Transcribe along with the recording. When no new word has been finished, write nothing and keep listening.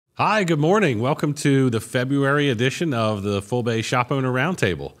Hi, good morning. Welcome to the February edition of the Fullbay Shop Owner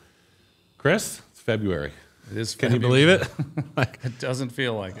Roundtable. Chris, it's February. It is. Can you believe it? It doesn't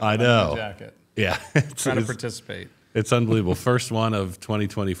feel like it. I know. Jacket. Yeah. Trying to participate. It's unbelievable. First one of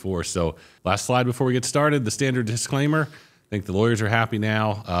 2024. So last slide before we get started, the standard disclaimer. I think the lawyers are happy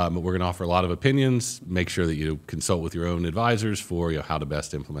now, but we're going to offer a lot of opinions. Make sure that you consult with your own advisors for how to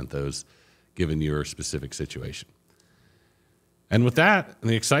best implement those given your specific situation. And with that, and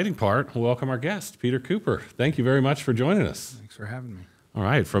the exciting part, we'll welcome our guest, Peter Cooper. Thank you very much for joining us. Thanks for having me. All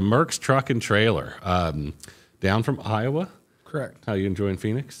right, from Merx Truck and Trailer, down from Iowa. Correct. How you enjoying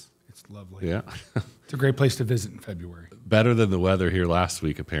Phoenix? It's lovely. Yeah. It's a great place to visit in February. Better than the weather here last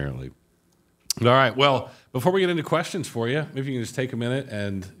week, apparently. All right, well, before we get into questions for you, maybe you can just take a minute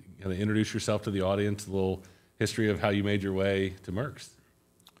and introduce yourself to the audience, a little history of how you made your way to Merx.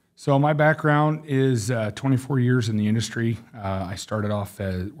 So my background is 24 years in the industry. I started off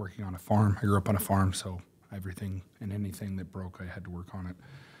working on a farm. I grew up on a farm, so everything and anything that broke, I had to work on it.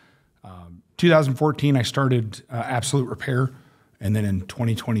 2014, I started Absolute Repair, and then in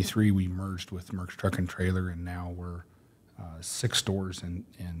 2023, we merged with Merx Truck and Trailer, and now we're 6 stores in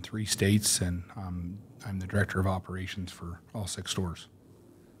 3 states, and I'm the director of operations for all 6 stores.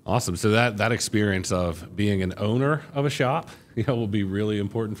 Awesome. So that experience of being an owner of a shop, will be really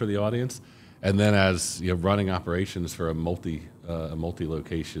important for the audience, and then as running operations for a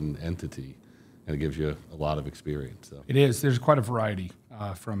multi-location entity, and it gives you a lot of experience. So. It is. There's quite a variety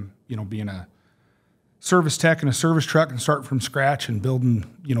from being a service tech in a service truck and starting from scratch and building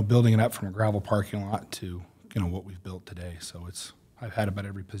it up from a gravel parking lot to what we've built today. So I've had about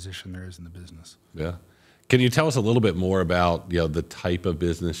every position there is in the business. Yeah. Can you tell us a little bit more about the type of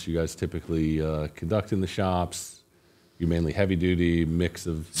business you guys typically conduct in the shops? You mainly heavy duty, mix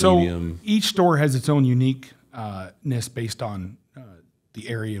of medium? So each store has its own uniqueness based on the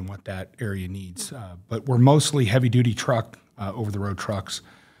area and what that area needs. But we're mostly heavy duty truck, over the road trucks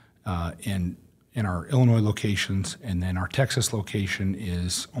in our Illinois locations, and then our Texas location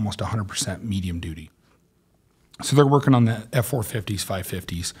is almost 100% medium duty. So they're working on the F450s,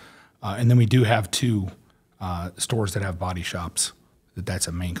 550s, and then we do have 2 stores that have body shops. That's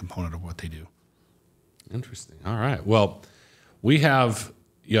a main component of what they do. Interesting. All right. Well, we have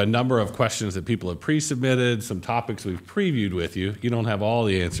a number of questions that people have pre-submitted, some topics we've previewed with you. You don't have all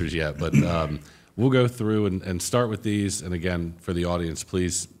the answers yet, but we'll go through and start with these. And again, for the audience,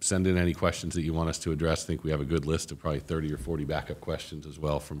 please send in any questions that you want us to address. I think we have a good list of probably 30 or 40 backup questions as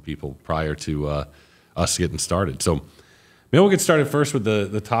well from people prior to us getting started. So maybe we'll get started first with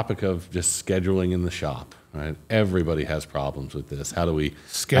the topic of just scheduling in the shop. Right? Everybody has problems with this.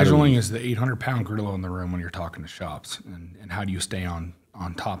 Scheduling is the 800-pound gorilla in the room when you're talking to shops, and how do you stay on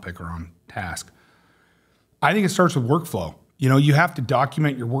topic or on task? I think it starts with workflow. You have to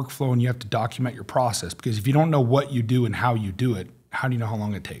document your workflow and you have to document your process, because if you don't know what you do and how you do it, how do you know how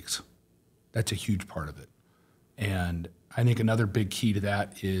long it takes? That's a huge part of it. And I think another big key to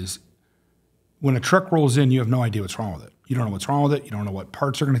that is when a truck rolls in, you have no idea what's wrong with it. You don't know what's wrong with it. You don't know what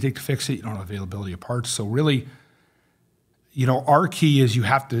parts are going to take to fix it. You don't know availability of parts. So really, our key is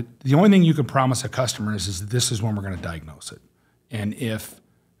the only thing you can promise a customer is this is when we're going to diagnose it. And if,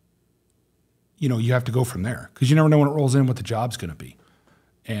 you have to go from there, because you never know when it rolls in what the job's going to be.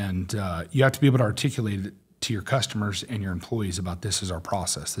 And you have to be able to articulate it to your customers and your employees about this is our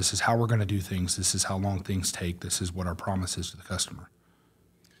process. This is how we're going to do things. This is how long things take. This is what our promise is to the customer.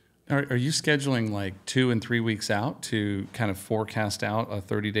 Are you scheduling like 2 and 3 weeks out to kind of forecast out a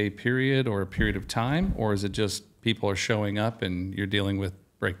 30-day period or a period of time? Or is it just people are showing up and you're dealing with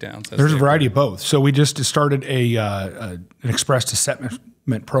breakdowns? There's a variety of both. So we just started an express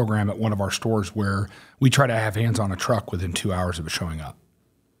assessment program at one of our stores where we try to have hands on a truck within 2 hours of it showing up.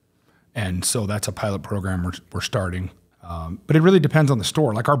 And so that's a pilot program we're starting. But it really depends on the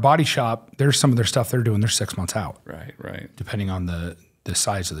store. Like our body shop, there's some of their stuff they're doing, they're 6 months out. Right. Depending on the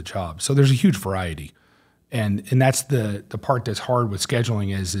size of the job. So there's a huge variety. And that's the part that's hard with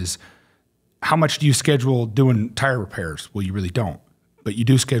scheduling is how much do you schedule doing tire repairs? Well, you really don't. But you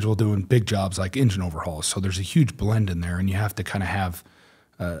do schedule doing big jobs like engine overhauls. So there's a huge blend in there, and you have to kind of have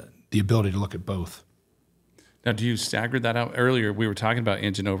the ability to look at both. Now, do you stagger that out? Earlier, we were talking about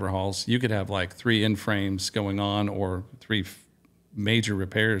engine overhauls. You could have like 3 end frames going on or 3 major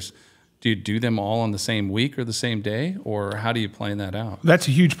repairs. Do you do them all on the same week or the same day, or how do you plan that out? That's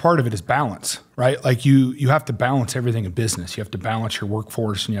a huge part of it is balance, right? Like you have to balance everything in business. You have to balance your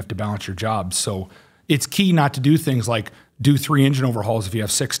workforce and you have to balance your jobs. So it's key not to do things like do 3 engine overhauls if you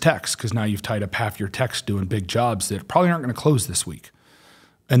have 6 techs, because now you've tied up half your techs doing big jobs that probably aren't going to close this week.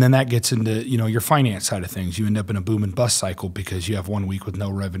 And then that gets into, your finance side of things. You end up in a boom and bust cycle because you have 1 week with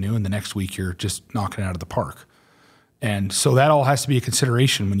no revenue and the next week you're just knocking it out of the park. And so that all has to be a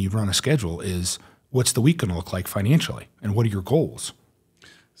consideration when you run a schedule is what's the week going to look like financially and what are your goals?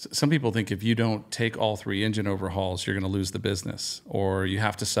 Some people think if you don't take all 3 engine overhauls, you're going to lose the business or you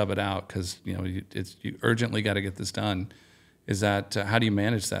have to sub it out because, you urgently got to get this done. Is that, how do you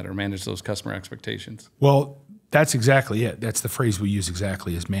manage that or manage those customer expectations? Well, that's exactly it. That's the phrase we use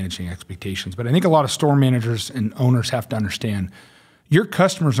exactly is managing expectations. But I think a lot of store managers and owners have to understand your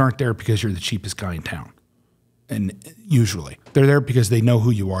customers aren't there because you're the cheapest guy in town. And usually they're there because they know who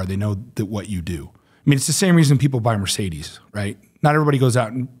you are. They know that what you do. I mean, it's the same reason people buy Mercedes, right? Not everybody goes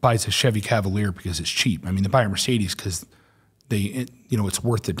out and buys a Chevy Cavalier because it's cheap. I mean, they buy a Mercedes because it's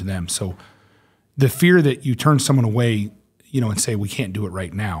worth it to them. So the fear that you turn someone away, and say, we can't do it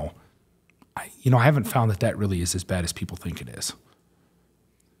right now. I haven't found that really is as bad as people think it is.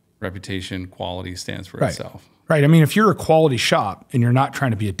 Reputation, quality stands for Right. itself. Right. I mean, if you're a quality shop and you're not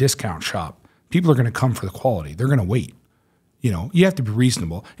trying to be a discount shop, people are going to come for the quality. They're going to wait. You have to be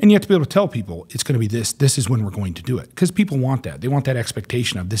reasonable and you have to be able to tell people it's going to be this. This is when we're going to do it because people want that. They want that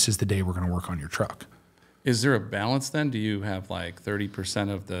expectation of this is the day we're going to work on your truck. Is there a balance then? Do you have like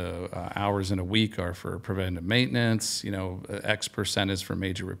 30% of the hours in a week are for preventive maintenance? X percent is for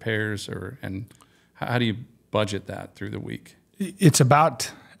major repairs, and how do you budget that through the week? It's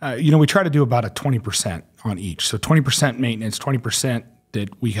about, we try to do about a 20% on each. So 20% maintenance, 20%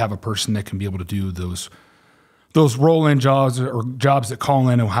 that we have a person that can be able to do those roll-in jobs or jobs that call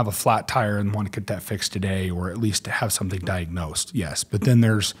in and have a flat tire and want to get that fixed today, or at least to have something diagnosed. Yes, but then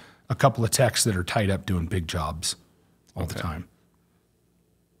there's a couple of techs that are tied up doing big jobs all the time.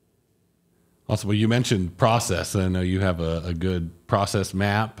 Also, well, you mentioned process. I know you have a good process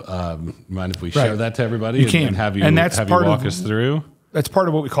map. Mind if we share that to everybody? You can. And have you walk us through? That's part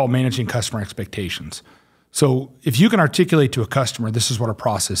of what we call managing customer expectations. So if you can articulate to a customer, this is what our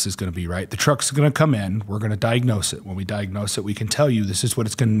process is going to be, right? The truck's going to come in. We're going to diagnose it. When we diagnose it, we can tell you this is what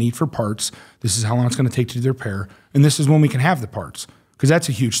it's going to need for parts. This is how long it's going to take to do the repair. And this is when we can have the parts. Because that's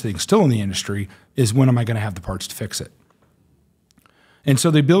a huge thing still in the industry is when am I going to have the parts to fix it? And so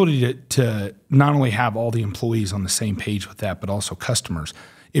the ability to not only have all the employees on the same page with that, but also customers,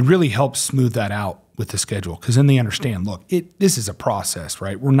 it really helps smooth that out with the schedule. Because then they understand, look, this is a process,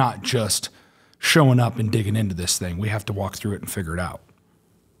 right? We're not just showing up and digging into this thing. We have to walk through it and figure it out.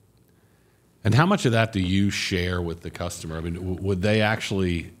 And how much of that do you share with the customer? I mean, would they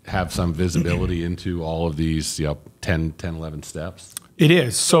actually have some visibility into all of these 10, 11 steps? It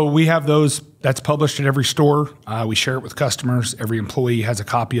is. So we have those. That's published at every store. We share it with customers. Every employee has a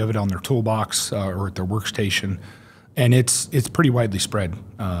copy of it on their toolbox or at their workstation. And it's pretty widely spread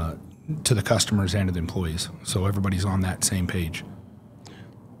to the customers and to the employees. So everybody's on that same page.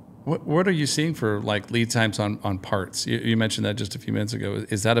 What are you seeing for like lead times on parts? You mentioned that just a few minutes ago.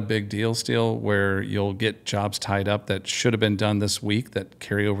 Is that a big deal still where you'll get jobs tied up that should have been done this week that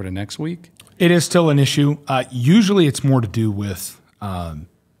carry over to next week? It is still an issue. Usually it's more to do with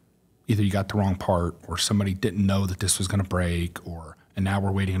either you got the wrong part or somebody didn't know that this was going to break and now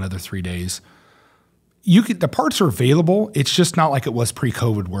we're waiting another 3 days. The parts are available. It's just not like it was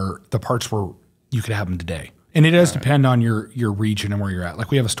pre-COVID where the parts you could have them today. And it does depend on your region and where you're at.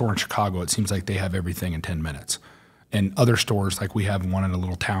 Like we have a store in Chicago. It seems like they have everything in 10 minutes. And other stores, like we have one in a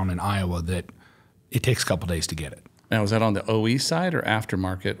little town in Iowa that it takes a couple days to get it. Now, is that on the OE side or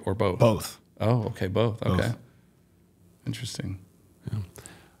aftermarket or both? Both. Oh, okay, both. Okay. Both. Interesting. Yeah.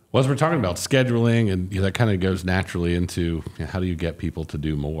 Well, as we're talking about scheduling, and that kind of goes naturally into how do you get people to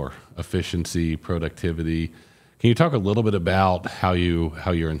do more? Efficiency, productivity. Can you talk a little bit about how you're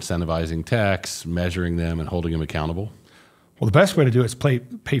incentivizing techs, measuring them, and holding them accountable? Well, the best way to do it is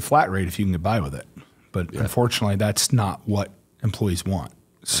pay flat rate if you can get by with it. But unfortunately, that's not what employees want.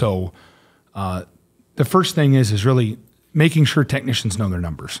 So the first thing is really making sure technicians know their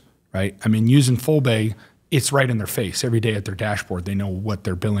numbers, right? I mean, using Fullbay, it's right in their face. Every day at their dashboard, they know what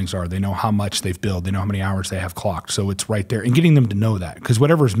their billings are. They know how much they've billed. They know how many hours they have clocked. So it's right there. And getting them to know that, because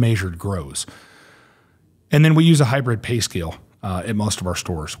whatever is measured grows. And then we use a hybrid pay scale at most of our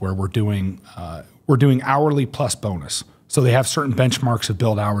stores where we're doing hourly plus bonus. So they have certain benchmarks of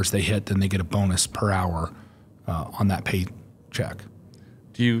billed hours they hit, then they get a bonus per hour on that pay check.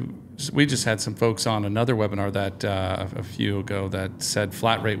 We just had some folks on another webinar that a few ago that said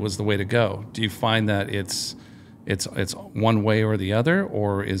flat rate was the way to go. Do you find that it's one way or the other,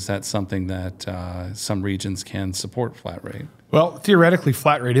 or is that something that some regions can support flat rate? Well, theoretically,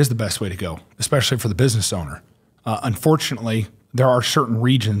 flat rate is the best way to go, especially for the business owner. Unfortunately, there are certain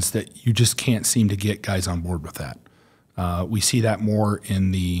regions that you just can't seem to get guys on board with that. We see that more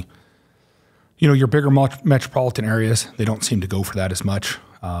in the, your bigger metropolitan areas. They don't seem to go for that as much.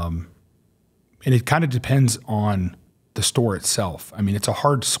 And it kind of depends on the store itself. I mean, it's a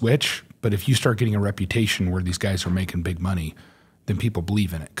hard switch, but if you start getting a reputation where these guys are making big money, then people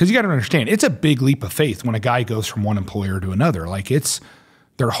believe in it. Because you got to understand, it's a big leap of faith when a guy goes from one employer to another. Like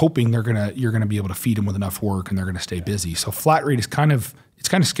they're hoping you're gonna be able to feed them with enough work and they're gonna stay busy. So flat rate is kind of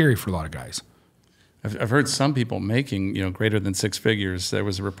scary for a lot of guys. I've heard some people making, greater than six figures. There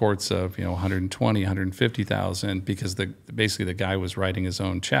was reports of, 120, 150,000 because basically the guy was writing his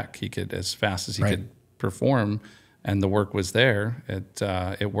own check. He could, as fast as he could perform, and the work was there.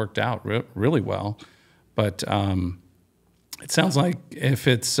 It worked out really well. But it sounds like if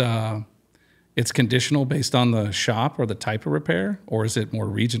it's conditional based on the shop or the type of repair, or is it more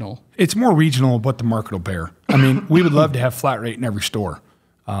regional? It's more regional of what the market will bear. I mean, we would love to have flat rate in every store.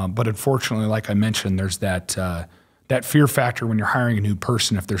 But unfortunately, like I mentioned, there's that fear factor when you're hiring a new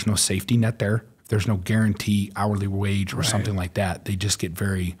person. If there's no safety net there, if there's no guarantee hourly wage or something like that, they just get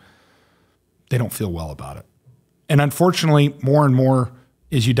they don't feel well about it. And unfortunately, more and more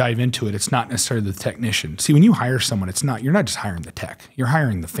as you dive into it, it's not necessarily the technician. See, when you hire someone, you're not just hiring the tech, you're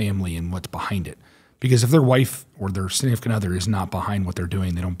hiring the family and what's behind it. Because if their wife or their significant other is not behind what they're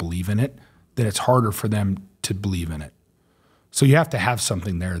doing, they don't believe in it, then it's harder for them to believe in it. So you have to have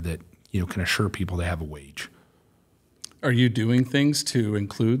something there that can assure people they have a wage. Are you doing things to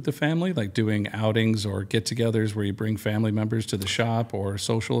include the family, like doing outings or get-togethers where you bring family members to the shop or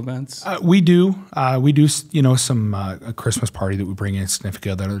social events? We do. We do, some a Christmas party that we bring in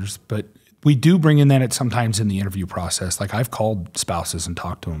significant others, but we do bring in that sometimes in the interview process. Like I've called spouses and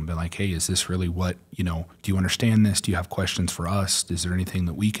talked to them, been like, hey, is this really what, do you understand this? Do you have questions for us? Is there anything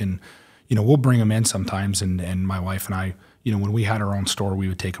that we can, we'll bring them in sometimes, and my wife and I, when we had our own store, we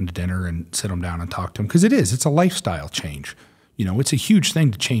would take them to dinner and sit them down and talk to them. Because it's a lifestyle change. It's a huge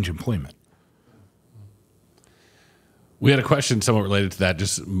thing to change employment. We had a question somewhat related to that,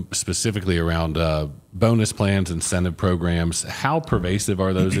 just specifically around bonus plans, incentive programs. How pervasive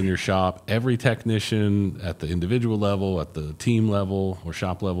are those in your shop? Every technician at the individual level, at the team level, or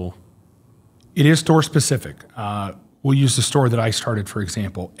shop level? It is store specific. We'll use the store that I started, for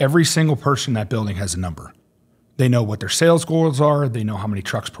example. Every single person in that building has a number. They know what their sales goals are. They know how many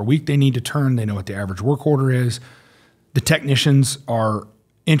trucks per week they need to turn. They know what the average work order is. The technicians are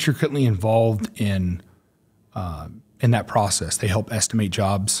intricately involved in that process. They help estimate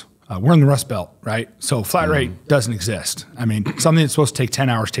jobs. We're in the Rust Belt, right? So flat rate doesn't exist. I mean, something that's supposed to take 10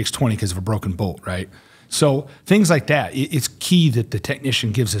 hours takes 20 because of a broken bolt, right? So things like that, it's key that the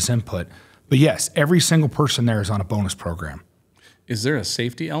technician gives us input. But yes, every single person there is on a bonus program. Is there a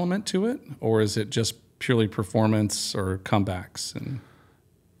safety element to it, or is it just purely performance or comebacks?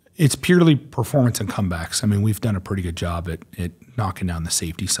 It's purely performance and comebacks. I mean, we've done a pretty good job at knocking down the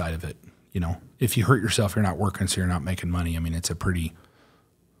safety side of it. If you hurt yourself, you're not working, so you're not making money. I mean, it's a pretty,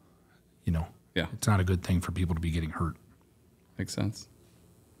 it's not a good thing for people to be getting hurt. Makes sense.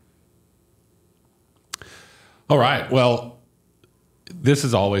 All right. Well, this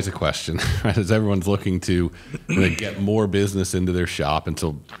is always a question, right? As everyone's looking to get more business into their shop. And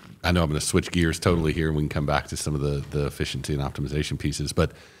so I know I'm going to switch gears totally here, and we can come back to some of the efficiency and optimization pieces.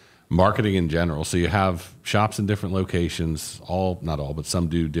 But marketing in general, so you have shops in different locations, not all, but some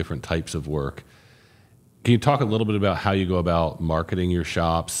do different types of work. Can you talk a little bit about how you go about marketing your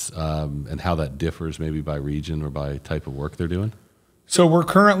shops and how that differs maybe by region or by type of work they're doing? So we're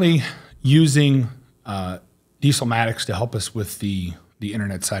currently using Dieselmatics to help us with the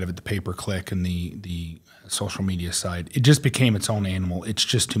internet side of it, the pay-per-click and the social media side. It just became its own animal. It's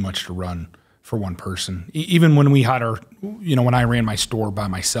just too much to run for one person. Even when we had when I ran my store by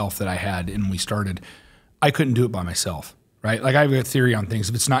myself that I had and we started, I couldn't do it by myself, right? Like I have a theory on things.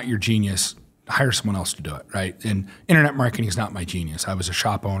 If it's not your genius, hire someone else to do it, right? And internet marketing is not my genius. I was a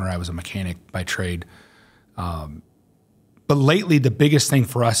shop owner. I was a mechanic by trade. But lately, the biggest thing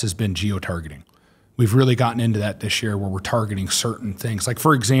for us has been geo-targeting. We've really gotten into that this year where we're targeting certain things. Like,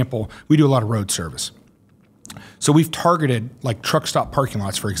 for example, we do a lot of road service. So we've targeted like truck stop parking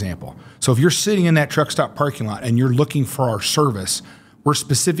lots, for example. So if you're sitting in that truck stop parking lot and you're looking for our service, we're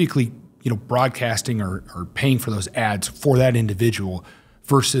specifically broadcasting or paying for those ads for that individual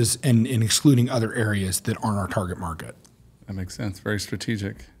versus and excluding other areas that aren't our target market. That makes sense. Very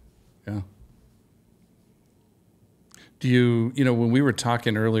strategic. Yeah. Do you, when we were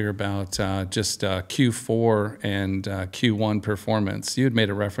talking earlier about just Q4 and Q1 performance, you had made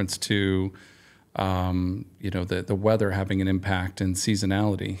a reference to, the weather having an impact and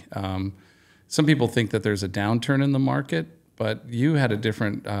seasonality. Some people think that there's a downturn in the market, but you had a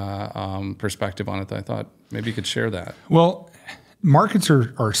different perspective on it that I thought maybe you could share that. Well, markets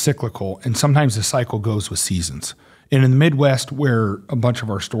are cyclical, and sometimes the cycle goes with seasons. And in the Midwest, where a bunch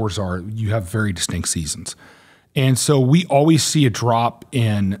of our stores are, you have very distinct seasons. And so we always see a drop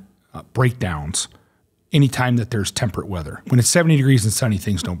in breakdowns anytime that there's temperate weather. When it's 70 degrees and sunny,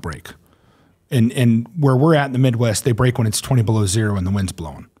 things don't break. And where we're at in the Midwest, they break when it's 20 below zero and the wind's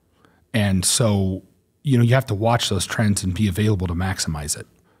blowing. And so, you have to watch those trends and be available to maximize it.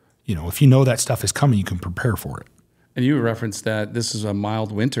 If you know that stuff is coming, you can prepare for it. And you referenced that this is a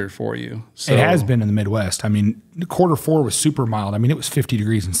mild winter for you. So it has been in the Midwest. I mean, Q4 was super mild. I mean, it was 50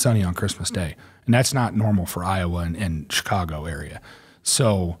 degrees and sunny on Christmas Day. And that's not normal for Iowa and Chicago area.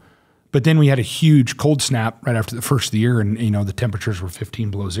 So, but then we had a huge cold snap right after the first of the year, and the temperatures were 15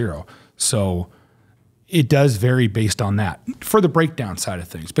 below zero. So it does vary based on that for the breakdown side of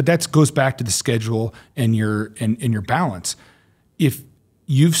things. But that goes back to the schedule and your balance. If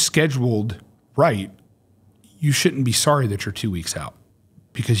you've scheduled right, you shouldn't be sorry that you're 2 weeks out,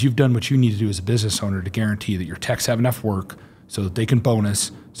 because you've done what you need to do as a business owner to guarantee that your techs have enough work so that they can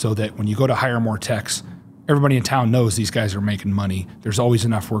bonus, so that when you go to hire more techs, everybody in town knows these guys are making money. There's always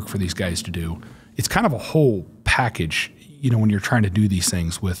enough work for these guys to do. It's kind of a whole package, when you're trying to do these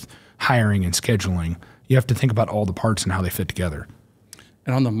things with hiring and scheduling. You have to think about all the parts and how they fit together.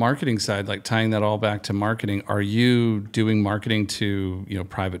 And on the marketing side, like tying that all back to marketing, are you doing marketing to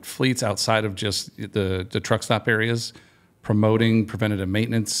private fleets outside of just the truck stop areas, promoting preventative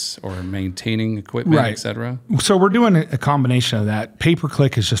maintenance or maintaining equipment, right, et cetera? So we're doing a combination of that.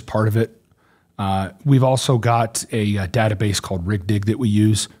 Pay-per-click is just part of it. We've also got a database called RigDig that we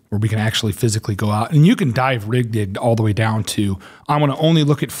use, where we can actually physically go out, and you can dive RigDig all the way down to, I want to only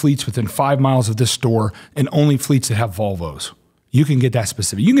look at fleets within 5 miles of this store and only fleets that have Volvos. You can get that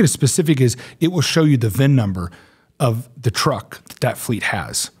specific. You can get as specific as it will show you the VIN number of the truck that fleet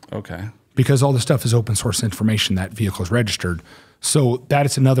has. Okay. Because all the stuff is open source information, that vehicle is registered. So that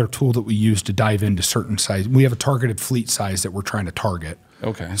is another tool that we use to dive into certain size. We have a targeted fleet size that we're trying to target.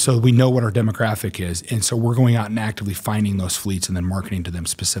 Okay. So we know what our demographic is. And so we're going out and actively finding those fleets and then marketing to them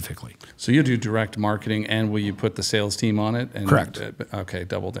specifically. So you do direct marketing, and will you put the sales team on it? And, correct. Okay,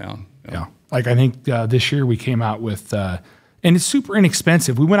 double down. Yeah. Like I think this year we came out with, and it's super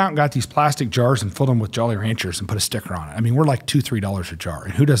inexpensive. We went out and got these plastic jars and filled them with Jolly Ranchers and put a sticker on it. I mean, we're like $2, $3 a jar.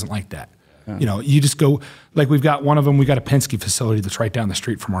 And who doesn't like that? Yeah. You just go, like we've got one of them, we got a Penske facility that's right down the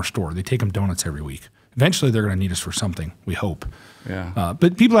street from our store. They take them donuts every week. Eventually they're going to need us for something, we hope. Yeah.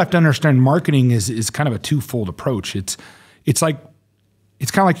 But people have to understand marketing is kind of a twofold approach. It's kind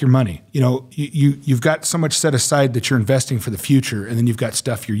of like your money. You've got so much set aside that you're investing for the future, and then you've got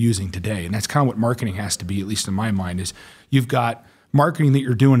stuff you're using today. And that's kind of what marketing has to be, at least in my mind, is you've got marketing that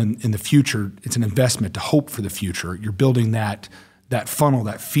you're doing in the future. It's an investment to hope for the future. You're building that funnel,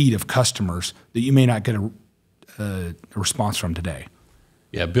 that feed of customers that you may not get a response from today.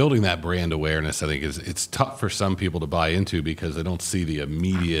 Yeah, building that brand awareness, I think, it's tough for some people to buy into, because they don't see the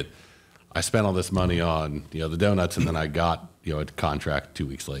immediate, I spent all this money on the donuts, and then I got a contract 2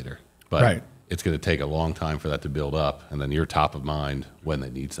 weeks later. But right. It's going to take a long time for that to build up, and then you're top of mind when they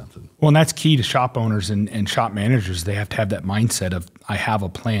need something. Well, and that's key to shop owners and shop managers. They have to have that mindset of, I have a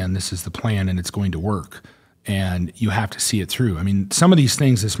plan, this is the plan, and it's going to work. And you have to see it through. I mean, some of these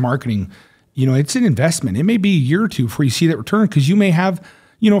things, this marketing, it's an investment. It may be a year or two before you see that return, because you may have,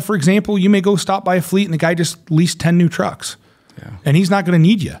 for example, you may go stop by a fleet and the guy just leased 10 new trucks. Yeah. And he's not going to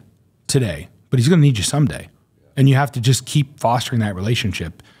need you today, but he's going to need you someday. And you have to just keep fostering that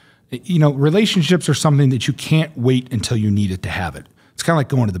relationship. Relationships are something that you can't wait until you need it to have it. It's kind of like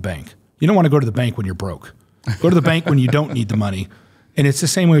going to the bank. You don't want to go to the bank when you're broke. Go to the bank when you don't need the money. And it's the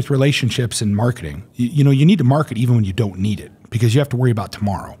same way with relationships and marketing. You need to market even when you don't need it, because you have to worry about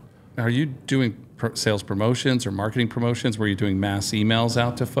tomorrow. Are you doing sales promotions or marketing promotions where you're doing mass emails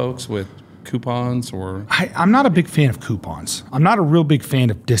out to folks with coupons? Or I'm not a big fan of coupons. I'm not a real big fan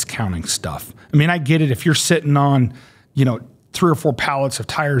of discounting stuff. I mean, I get it. If you're sitting on, 3 or 4 pallets of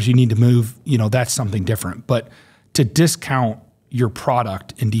tires you need to move, that's something different. But to discount your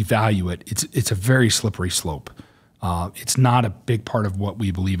product and devalue it, it's a very slippery slope. It's not a big part of what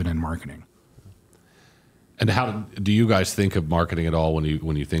we believe in marketing. And how do you guys think of marketing at all when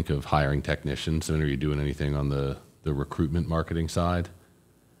you think of hiring technicians? And are you doing anything on the recruitment marketing side?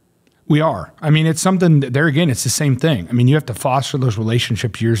 We are. I mean, it's something that, there again, it's the same thing. I mean, you have to foster those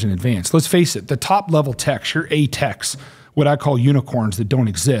relationships years in advance. Let's face it, the top level techs, your A techs, what I call unicorns that don't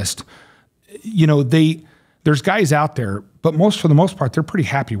exist, there's guys out there, but for the most part, they're pretty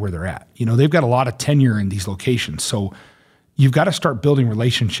happy where they're at. They've got a lot of tenure in these locations. So you've got to start building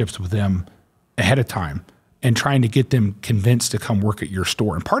relationships with them ahead of time. and trying to get them convinced to come work at your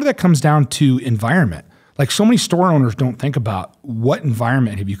store. And part of that comes down to environment. Like so many store owners don't think about what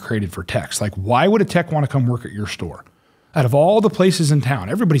environment have you created for techs. Like why would a tech want to come work at your store? Out of all the places in town,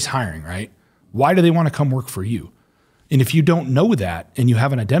 everybody's hiring, right? Why do they want to come work for you? And if you don't know that and you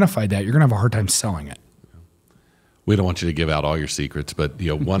haven't identified that, you're going to have a hard time selling it. We don't want you to give out all your secrets, but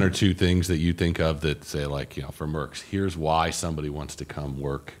one or two things that you think of that say like, for Merx, here's why somebody wants to come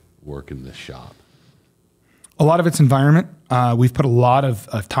work in this shop. A lot of it's environment. We've put a lot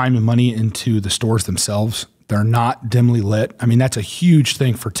of time and money into the stores themselves. They're not dimly lit. I mean, that's a huge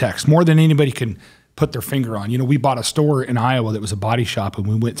thing for techs, more than anybody can put their finger on. We bought a store in Iowa that was a body shop, and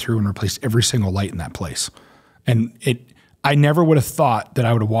we went through and replaced every single light in that place. And I never would have thought that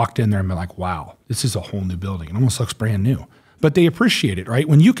I would have walked in there and been like, wow, this is a whole new building. It almost looks brand new. But they appreciate it, right?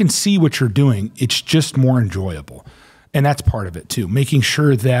 When you can see what you're doing, it's just more enjoyable. And that's part of it too. Making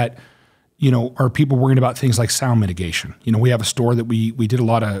sure that, are people worrying about things like sound mitigation? We have a store that we did a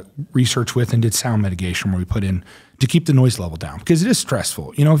lot of research with and did sound mitigation where we put in to keep the noise level down because it is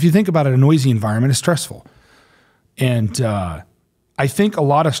stressful. If you think about it, a noisy environment is stressful. And I think a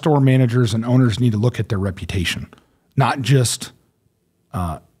lot of store managers and owners need to look at their reputation, not just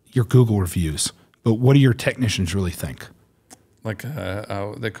your Google reviews, but what do your technicians really think? Like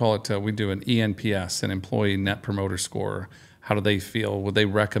they call it, we do an ENPS, an Employee Net Promoter Score. How do they feel? Would they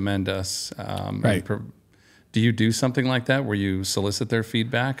recommend us? Right. Do you do something like that where you solicit their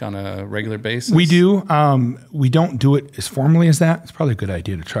feedback on a regular basis? We do. We don't do it as formally as that. It's probably a good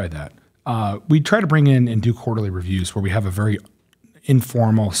idea to try that. We try to bring in and do quarterly reviews where we have a very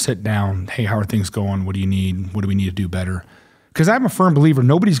informal sit down. Hey, how are things going? What do you need? What do we need to do better? Because I'm a firm believer,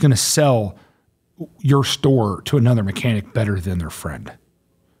 nobody's going to sell your store to another mechanic better than their friend.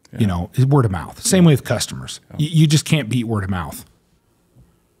 Yeah. It's word of mouth. Same way with customers. Yeah. You just can't beat word of mouth.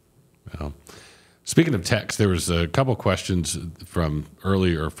 Well, speaking of techs, there was a couple questions from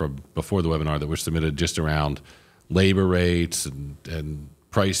earlier, from before the webinar that were submitted just around labor rates and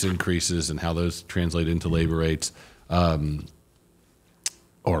price increases and how those translate into labor rates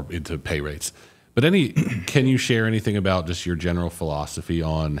or into pay rates. But can you share anything about just your general philosophy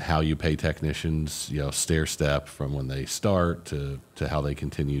on how you pay technicians, stair step from when they start to how they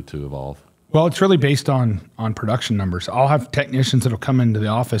continue to evolve? Well, it's really based on production numbers. I'll have technicians that'll come into the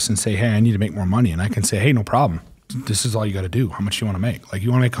office and say, hey, I need to make more money. And I can say, hey, no problem. This is all you got to do. How much you want to make? Like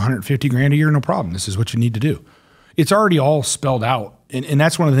you want to make 150 grand a year? No problem. This is what you need to do. It's already all spelled out. And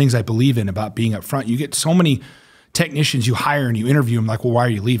that's one of the things I believe in about being up front. You get so many technicians you hire and you interview them like, well, why are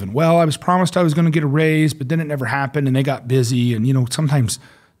you leaving? Well, I was promised I was going to get a raise, but then it never happened and they got busy. And, sometimes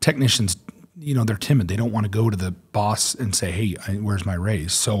technicians, they're timid. They don't want to go to the boss and say, hey, where's my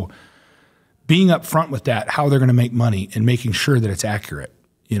raise? So being upfront with that, how they're going to make money and making sure that it's accurate,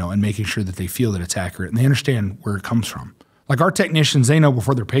 and making sure that they feel that it's accurate and they understand where it comes from. Like our technicians, they know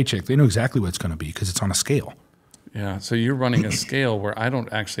before their paycheck, they know exactly what it's going to be because it's on a scale. Yeah, so you're running a scale where I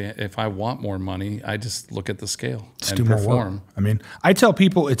don't actually, if I want more money, I just look at the scale and do perform. More work. I mean, I tell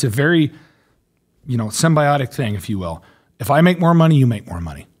people it's a very, symbiotic thing, if you will. If I make more money, you make more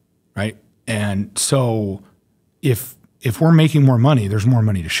money, right? And so if we're making more money, there's more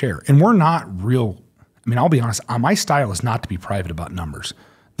money to share. And we're not real, I'll be honest, my style is not to be private about numbers.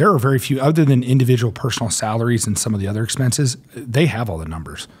 There are very few, other than individual personal salaries and some of the other expenses, they have all the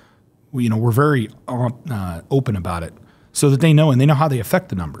numbers. We're very open about it so that they know, and they know how they affect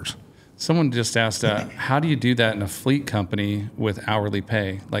the numbers. Someone just asked, how do you do that in a fleet company with hourly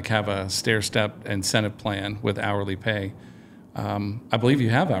pay? Like have a stair-step incentive plan with hourly pay? I believe you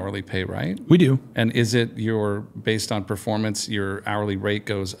have hourly pay, right? We do. And is it based on performance, your hourly rate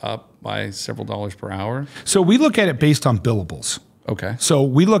goes up by several dollars per hour? So we look at it based on billables. Okay. So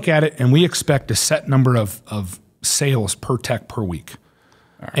we look at it and we expect a set number of sales per tech per week.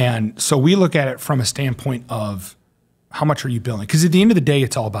 Right. And so we look at it from a standpoint of how much are you billing? Because at the end of the day,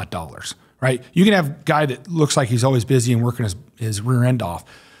 it's all about dollars, right? You can have a guy that looks like he's always busy and working his rear end off,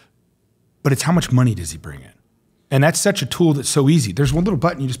 but it's how much money does he bring in? And that's such a tool that's so easy. There's one little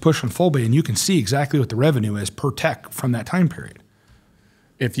button you just push on Fullbay and you can see exactly what the revenue is per tech from that time period.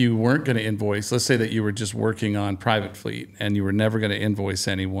 If you weren't going to invoice, let's say that you were just working on private fleet and you were never going to invoice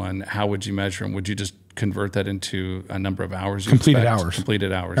anyone, how would you measure them? Would you just convert that into a number of hours? Completed hours.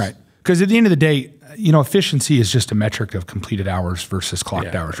 Completed hours. Right. Because at the end of the day, efficiency is just a metric of completed hours versus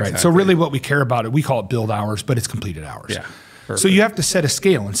clocked hours, right? Exactly. So really what we care about, we call it billed hours, but it's completed hours. Yeah. Perfect. So you have to set a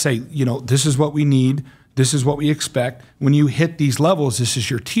scale and say, this is what we need. This is what we expect. When you hit these levels, this is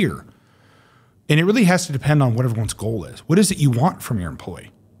your tier. And it really has to depend on what everyone's goal is. What is it you want from your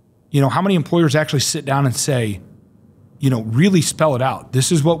employee? How many employers actually sit down and say, really spell it out.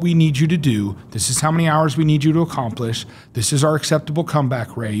 This is what we need you to do. This is how many hours we need you to accomplish. This is our acceptable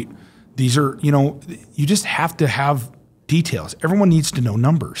comeback rate. These are, you just have to have details. Everyone needs to know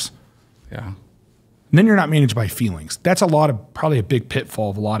numbers. Yeah. And then you're not managed by feelings. That's probably a big pitfall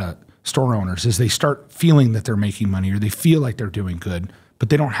of a lot of store owners is they start feeling that they're making money or they feel like they're doing good, but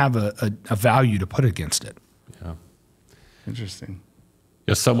they don't have a value to put against it. Yeah. Interesting.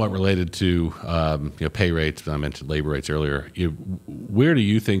 Somewhat related to pay rates. I mentioned labor rates earlier. Where do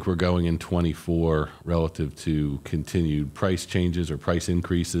you think we're going in 24 relative to continued price changes or price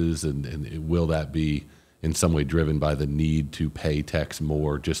increases, and will that be in some way driven by the need to pay techs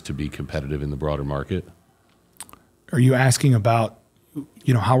more just to be competitive in the broader market? Are you asking about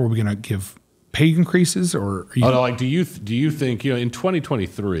how are we going to give pay increases, or do you think in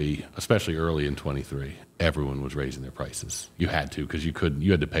 2023, especially early in 23? Everyone was raising their prices. You had to because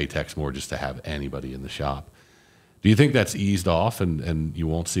you had to pay techs more just to have anybody in the shop. Do you think that's eased off and you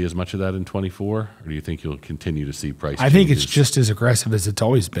won't see as much of that in 24? Or do you think you'll continue to see price changes? I think it's just as aggressive as it's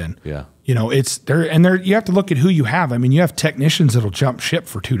always been. Yeah. It's there, and there you have to look at who you have. I mean, you have technicians that'll jump ship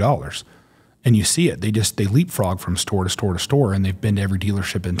for $2 and you see it. They leapfrog from store to store to store, and they've been to every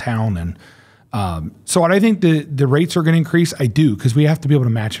dealership in town. And so I think the rates are going to increase. I do, because we have to be able to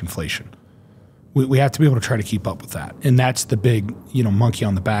match inflation. We have to be able to try to keep up with that. And that's the big, monkey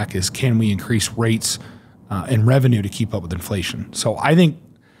on the back is, can we increase rates and revenue to keep up with inflation? So I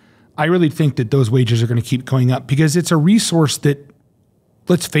really think that those wages are going to keep going up because it's a resource that,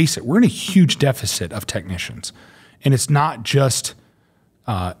 let's face it, we're in a huge deficit of technicians. And it's not just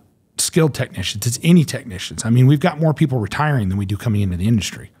skilled technicians, it's any technicians. I mean, we've got more people retiring than we do coming into the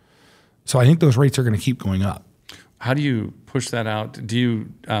industry. So I think those rates are going to keep going up. How do you push that out? Do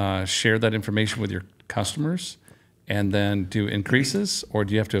you share that information with your customers and then do increases, or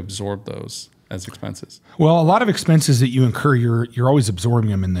do you have to absorb those as expenses? Well, a lot of expenses that you incur, you're always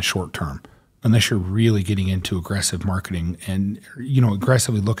absorbing them in the short term, unless you're really getting into aggressive marketing and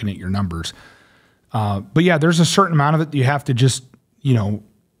aggressively looking at your numbers. But yeah, there's a certain amount of it that you have to just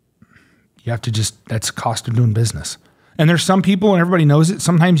that's cost of doing business. And there's some people, and everybody knows it,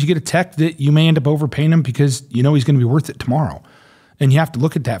 sometimes you get a tech that you may end up overpaying him because he's going to be worth it tomorrow. And you have to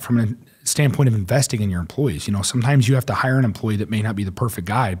look at that from a standpoint of investing in your employees. Sometimes you have to hire an employee that may not be the perfect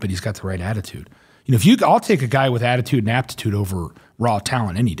guy, but he's got the right attitude. I'll take a guy with attitude and aptitude over raw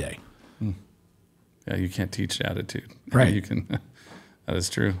talent any day. Yeah, you can't teach attitude. Right. You can. That is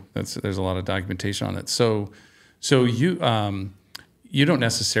true. There's a lot of documentation on it. So you don't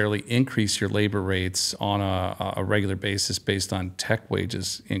necessarily increase your labor rates on a regular basis based on tech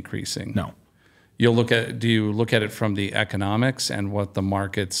wages increasing. No. Do you look at it from the economics and what the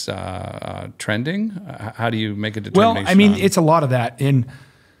market's trending? How do you make a determination? Well, I mean, it's a lot of that. And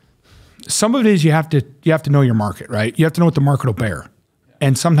some of it is you have to know your market, right? You have to know what the market will bear.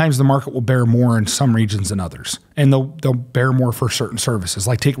 And sometimes the market will bear more in some regions than others. And they'll bear more for certain services.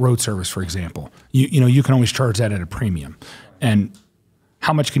 Like take road service, for example. You can always charge that at a premium. And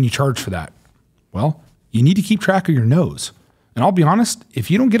how much can you charge for that? Well, you need to keep track of your no's. And I'll be honest, if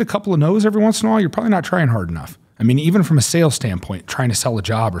you don't get a couple of no's every once in a while, you're probably not trying hard enough. I mean, even from a sales standpoint, trying to sell a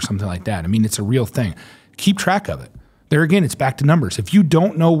job or something like that, I mean, it's a real thing. Keep track of it. There again, it's back to numbers. If you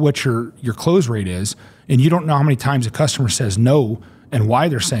don't know what your close rate is, and you don't know how many times a customer says no and why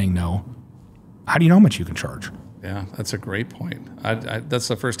they're saying no, how do you know how much you can charge? Yeah, that's a great point. That's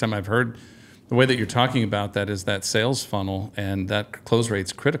the first time I've heard the way that you're talking about that is that sales funnel, and that close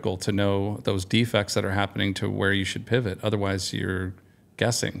rate's critical to know those defects that are happening to where you should pivot. Otherwise, you're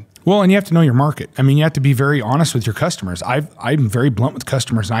guessing. Well, and you have to know your market. I mean, you have to be very honest with your customers. I'm very blunt with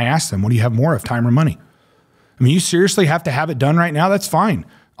customers, and I ask them, what do you have more of, time or money? I mean, you seriously have to have it done right now? That's fine.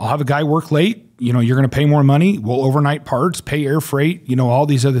 I'll have a guy work late. You're going to pay more money. We'll overnight parts, pay air freight, all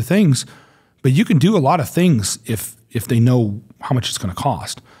these other things. But you can do a lot of things if they know how much it's going to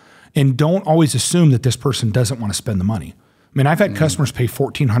cost. And don't always assume that this person doesn't want to spend the money. I mean, I've had customers pay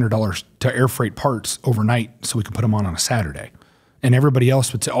 $1,400 to air freight parts overnight so we could put them on a Saturday. And everybody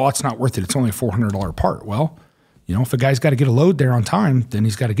else would say, oh, it's not worth it. It's only a $400 part. Well, if a guy's got to get a load there on time, then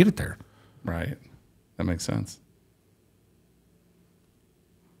he's got to get it there. Right. That makes sense.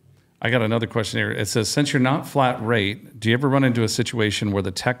 I got another question here. It says, since you're not flat rate, do you ever run into a situation where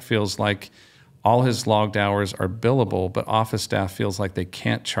the tech feels like all his logged hours are billable, but office staff feels like they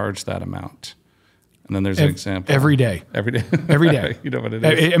can't charge that amount? And then there's an example. Every day. Every day. Every day. You know what it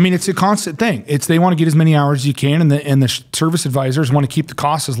is. I mean, it's a constant thing. They want to get as many hours as you can, and the service advisors want to keep the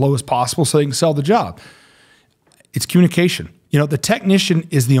costs as low as possible so they can sell the job. It's communication. The technician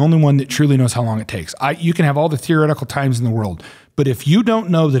is the only one that truly knows how long it takes. You can have all the theoretical times in the world, But if you don't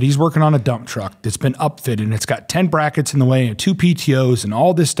know that he's working on a dump truck that's been upfitted and it's got 10 brackets in the way and 2 PTOs and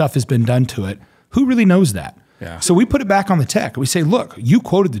all this stuff has been done to it, who really knows that? Yeah. So we put it back on the tech. We say, look, you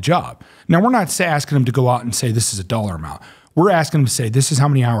quoted the job. Now, we're not asking them to go out and say this is a dollar amount. We're asking them to say this is how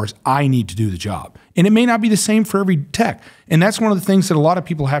many hours I need to do the job. And it may not be the same for every tech. And that's one of the things that a lot of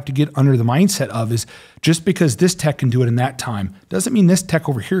people have to get under the mindset of is just because this tech can do it in that time doesn't mean this tech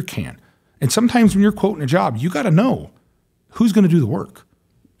over here can. And sometimes when you're quoting a job, you got to know who's going to do the work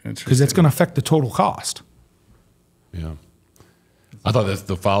because it's going to affect the total cost. Yeah. I thought that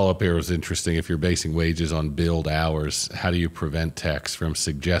the follow-up here was interesting. If you're basing wages on billed hours, how do you prevent techs from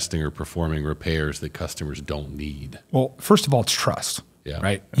suggesting or performing repairs that customers don't need? Well, first of all, it's trust, Yeah.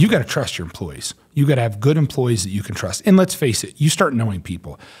 right? You got to trust your employees. You got to have good employees that you can trust. And let's face it, you start knowing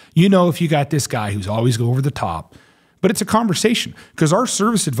people. You know if you got this guy who's always go over the top, but it's a conversation because our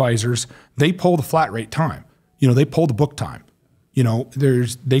service advisors, they pull the flat rate time. You know, they pull the book time. You know,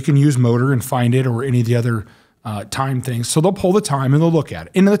 they can use Motor and find it or any of the other time things. So they'll pull the time and they'll look at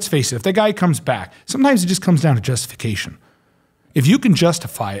it. And let's face it, if the guy comes back, sometimes it just comes down to justification. If you can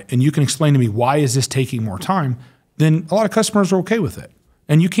justify it and you can explain to me why is this taking more time, then a lot of customers are okay with it.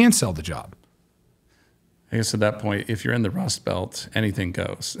 And you can sell the job. I guess at that point, if you're in the Rust Belt, anything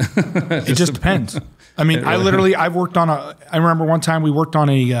goes. It just depends. I mean, I've worked on I remember one time we worked on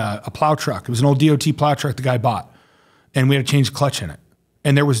a plow truck. It was an old DOT plow truck the guy bought. And we had to change the clutch in it.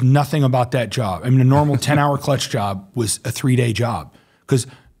 And there was nothing about that job. I mean, a normal 10-hour clutch job was a 3-day job because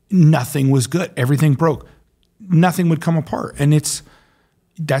nothing was good. Everything broke. Nothing would come apart. And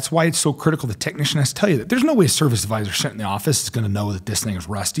that's why it's so critical. The technician has to tell you that there's no way a service advisor sitting in the office is going to know that this thing is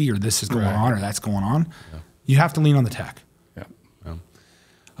rusty or this is going on or that's going on. Yeah. You have to lean on the tech.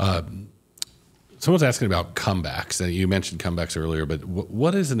 Yeah. Someone's asking about comebacks, and you mentioned comebacks earlier, but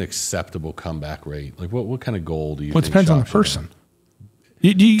what is an acceptable comeback rate? Like what kind of goal do you think? It depends on the person.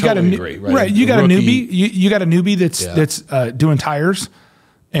 You got a agree, right? You got a newbie. You got a newbie that's doing tires,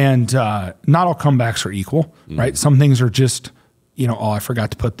 and not all comebacks are equal, right? Some things are just, I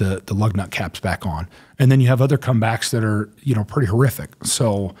forgot to put the lug nut caps back on, and then you have other comebacks that are pretty horrific.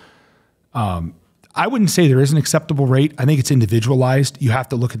 So I wouldn't say there is an acceptable rate. I think it's individualized. You have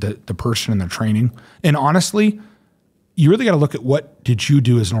to look at the person and their training, and honestly, you really got to look at what did you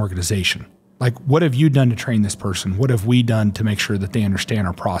do as an organization. Like, what have you done to train this person? What have we done to make sure that they understand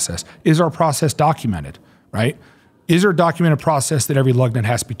our process? Is our process documented, right? Is there a documented process that every lug nut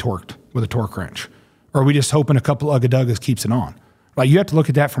has to be torqued with a torque wrench? Or are we just hoping a couple ugga-duggas keeps it on? Like, you have to look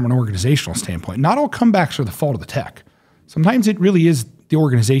at that from an organizational standpoint. Not all comebacks are the fault of the tech. Sometimes it really is the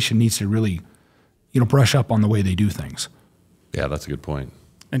organization needs to really, brush up on the way they do things. Yeah, that's a good point.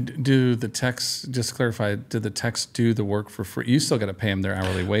 And do the techs, just to clarify, do the techs do the work for free? You still got to pay them their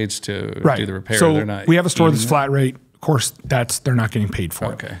hourly wage to do the repair. So they're not we have a store that's flat rate. Of course, they're not getting paid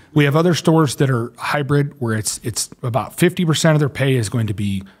for it. We have other stores that are hybrid where it's about 50% of their pay is going to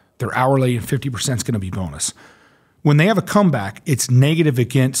be their hourly and 50% is going to be bonus. When they have a comeback, it's negative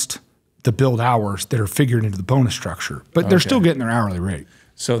against the billed hours that are figured into the bonus structure, but they're still getting their hourly rate.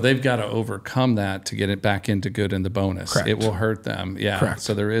 So they've got to overcome that to get it back into good in the bonus. Correct. It will hurt them. Yeah. Correct.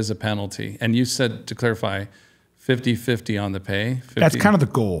 So there is a penalty. And you said, to clarify, 50-50 on the pay? 50? That's kind of the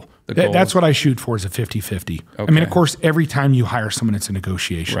goal. That's what I shoot for is a 50-50. Okay. I mean, of course, every time you hire someone, it's a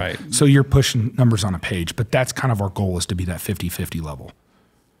negotiation. Right. So you're pushing numbers on a page, but that's kind of our goal is to be that 50-50 level.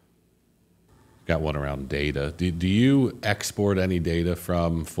 Got one around data. Do you export any data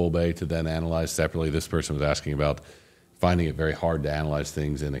from Fullbay to then analyze separately? This person was asking about finding it very hard to analyze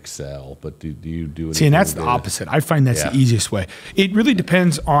things in Excel, but do you do anything? See, and that's the opposite. I find that's the easiest way. It really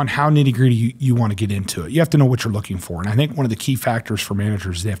depends on how nitty-gritty you want to get into it. You have to know what you're looking for. And I think one of the key factors for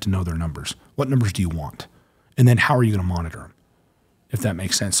managers is they have to know their numbers. What numbers do you want? And then how are you going to monitor them, if that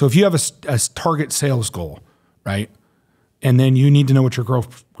makes sense? So if you have a target sales goal, right, and then you need to know what your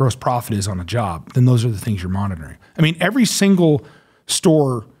gross profit is on a job, then those are the things you're monitoring. I mean, every single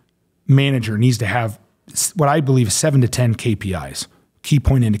store manager needs to have what I believe is 7 to 10 KPIs, key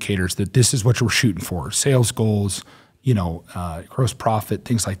point indicators that this is what you're shooting for, sales goals, gross profit,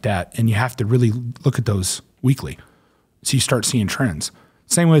 things like that. And you have to really look at those weekly. So you start seeing trends.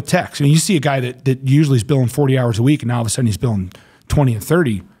 Same with techs. You see a guy that usually is billing 40 hours a week and now all of a sudden he's billing 20 and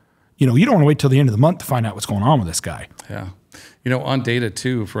 30. You don't want to wait till the end of the month to find out what's going on with this guy. Yeah. On data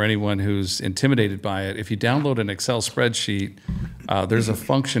too, for anyone who's intimidated by it, if you download an Excel spreadsheet, there's a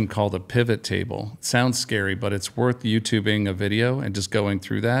function called a pivot table. It sounds scary, but it's worth YouTubing a video and just going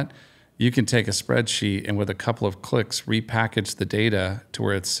through that. You can take a spreadsheet and with a couple of clicks, repackage the data to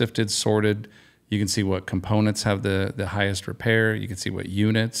where it's sifted, sorted. You can see what components have the highest repair. You can see what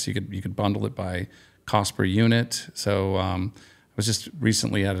units. You could bundle it by cost per unit. So was just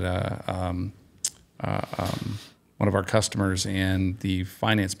recently at one of our customers, and the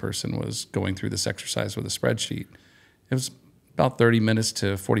finance person was going through this exercise with a spreadsheet. It was about 30 minutes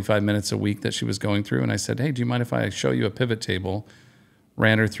to 45 minutes a week that she was going through. And I said, hey, do you mind if I show you a pivot table?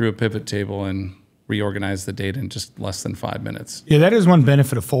 Ran her through a pivot table and reorganized the data in just less than 5 minutes. Yeah, that is one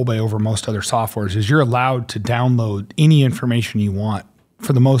benefit of Fullbay over most other softwares is you're allowed to download any information you want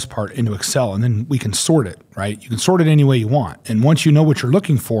for the most part into Excel, and then we can sort it, right? You can sort it any way you want. And once you know what you're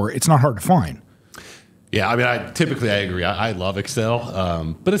looking for, it's not hard to find. Yeah, I mean, I agree. I love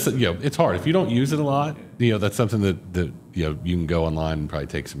Excel, but it's it's hard if you don't use it a lot. That's something that you can go online and probably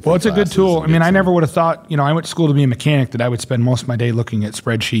take some. Well, it's a good tool. I mean, I never would have thought. I went to school to be a mechanic, that I would spend most of my day looking at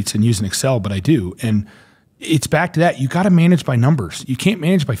spreadsheets and using Excel, but I do. And it's back to that. You got to manage by numbers. You can't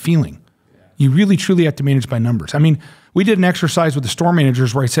manage by feeling. You really, truly have to manage by numbers. I mean, we did an exercise with the store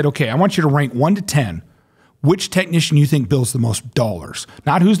managers where I said, okay, I want you to rank 1 to 10. Which technician you think bills the most dollars?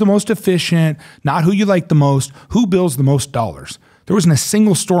 Not who's the most efficient, not who you like the most, who bills the most dollars. There wasn't a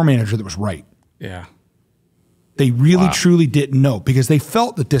single store manager that was right. Yeah. They really, truly didn't know because they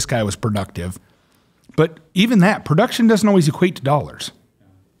felt that this guy was productive. But even that, production doesn't always equate to dollars.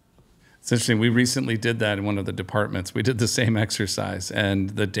 It's interesting. We recently did that in one of the departments. We did the same exercise, and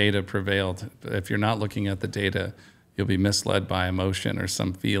the data prevailed. If you're not looking at the data, you'll be misled by emotion or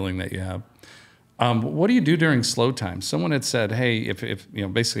some feeling that you have. What do you do during slow time? Someone had said, "Hey, if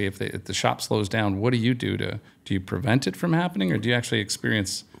the shop slows down, what do you do do you prevent it from happening, or do you actually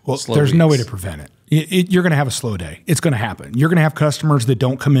experience?" Well, slow there's weeks? no way to prevent it. You're going to have a slow day. It's going to happen. You're going to have customers that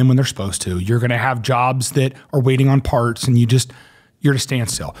don't come in when they're supposed to. You're going to have jobs that are waiting on parts, and you're at a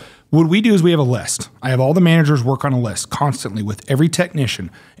standstill. What we do is we have a list. I have all the managers work on a list constantly with every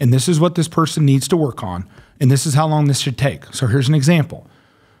technician, and this is what this person needs to work on, and this is how long this should take. So here's an example.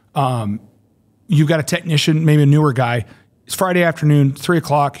 You've got a technician, maybe a newer guy. It's Friday afternoon, 3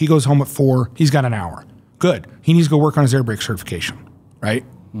 o'clock. He goes home at 4. He's got an hour. Good. He needs to go work on his air brake certification, right?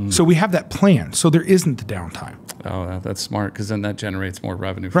 So we have that plan. So there isn't the downtime. Oh, that's smart, because then that generates more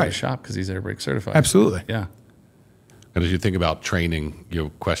revenue for the shop because he's air brake certified. Absolutely. Yeah. And as you think about training,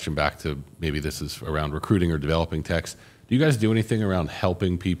 question back to maybe this is around recruiting or developing techs. Do you guys do anything around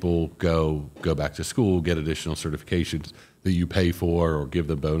helping people go back to school, get additional certifications that you pay for, or give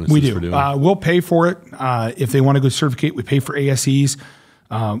them bonuses we do. for doing? We'll pay for it. If they want to go certificate, we pay for ASEs.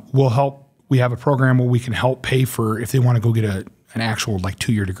 We'll help. We have a program where we can help pay for if they want to go get an actual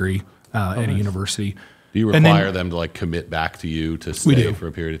 2-year degree at a university. Do you require them to commit back to you to stay for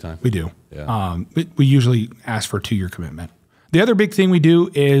a period of time? We do. Yeah. We usually ask for a 2-year commitment. The other big thing we do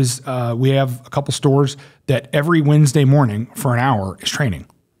is we have a couple stores that every Wednesday morning for an hour is training.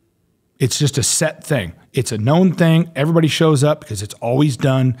 It's just a set thing. It's a known thing. Everybody shows up because it's always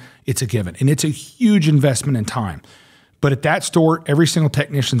done. It's a given. And it's a huge investment in time. But at that store, every single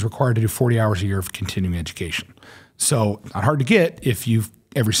technician is required to do 40 hours a year of continuing education. So not hard to get if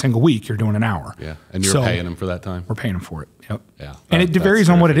every single week you're doing an hour. Yeah, and you're paying them for that time? We're paying them for it, yep. Yeah. And it varies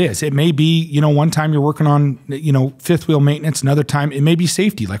on what it is. It may be, one time you're working on, fifth wheel maintenance, another time it may be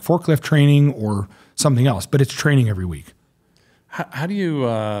safety, like forklift training or something else, but it's training every week. How do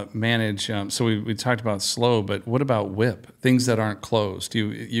you manage? So we talked about slow, but what about WIP? Things that aren't closed.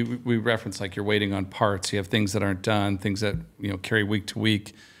 We reference you're waiting on parts. You have things that aren't done, things that carry week to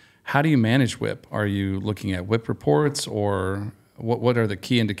week. How do you manage WIP? Are you looking at WIP reports, or what are the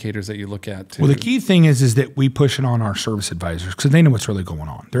key indicators that you look at? Well, the key thing is that we push it on our service advisors because they know what's really going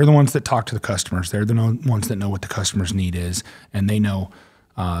on. They're the ones that talk to the customers. They're the ones that know what the customer's need is, and they know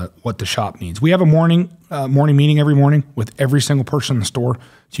what the shop needs. We have a morning meeting every morning with every single person in the store.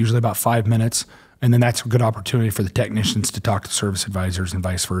 It's usually about 5 minutes, and then that's a good opportunity for the technicians to talk to service advisors and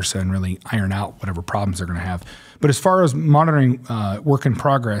vice versa and really iron out whatever problems they're going to have. But as far as monitoring work in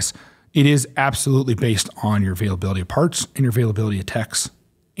progress, it is absolutely based on your availability of parts and your availability of techs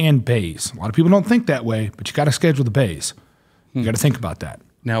and bays. A lot of people don't think that way, but you got to schedule the bays. You got to think about that.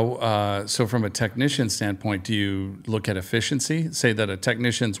 Now, so from a technician standpoint, do you look at efficiency? Say that a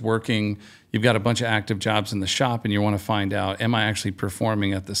technician's working, you've got a bunch of active jobs in the shop, and you want to find out, am I actually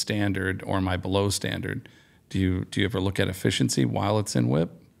performing at the standard or am I below standard? Do you ever look at efficiency while it's in WIP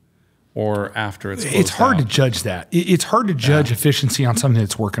or after it's closed It's hard out? to judge that. It's hard to judge efficiency on something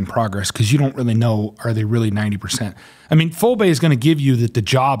that's work in progress because you don't really know, are they really 90%? I mean, Fullbay is going to give you that the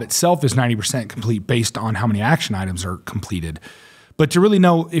job itself is 90% complete based on how many action items are completed. But to really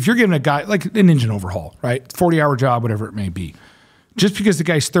know, if you're giving a guy, like an engine overhaul, right, 40-hour job, whatever it may be, just because the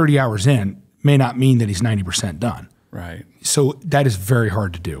guy's 30 hours in may not mean that he's 90% done. Right. So that is very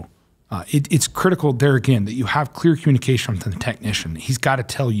hard to do. It's critical there, again, that you have clear communication from the technician. He's got to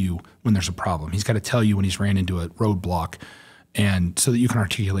tell you when there's a problem. He's got to tell you when he's ran into a roadblock. and so that you can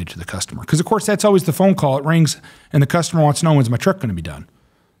articulate to the customer. Because, of course, that's always the phone call. It rings, and the customer wants to know, when's my truck going to be done?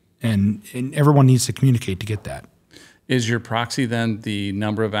 And everyone needs to communicate to get that. Is your proxy then the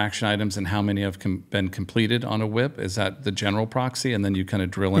number of action items and how many have been completed on a WIP? Is that the general proxy, and then you kind of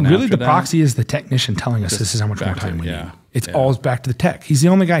drill in really after the proxy is the technician telling us this is how much more time we need. It's always back to the tech. He's the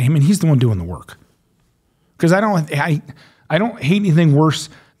only guy. I mean, he's the one doing the work. Because I don't hate anything worse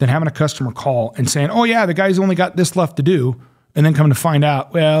than having a customer call and saying, "Oh yeah, the guy's only got this left to do," and then coming to find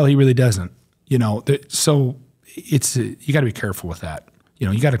out, well, he really doesn't. You know, so it's you got to be careful with that. You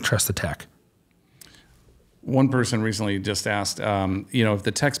know, you got to trust the tech. One person recently just asked, you know, if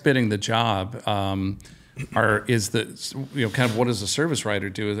the tech's bidding the job, is the, you know, kind of what does the service writer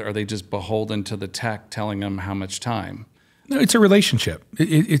do? Are they just beholden to the tech telling them how much time? No, it's a relationship.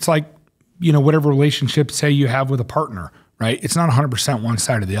 It's like, you know, whatever relationship, say you have with a partner, right? It's not 100% one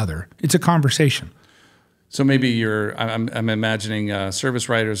side or the other. It's a conversation. So maybe I'm imagining service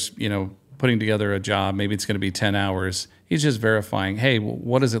writers, you know, putting together a job. Maybe it's going to be 10 hours. He's just verifying, hey,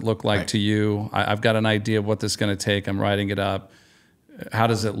 what does it look like to you? I've got an idea of what this is going to take. I'm writing it up. How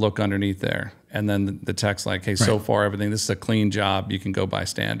does it look underneath there? And then the tech's like, hey, so far everything, this is a clean job. You can go by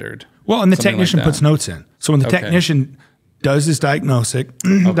standard. Well, and the technician puts notes in. So when the technician does his diagnostic,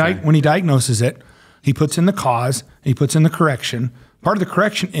 when he diagnoses it, he puts in the cause, he puts in the correction. Part of the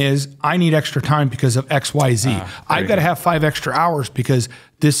correction is, I need extra time because of X, Y, Z. I've got to have 5 extra hours because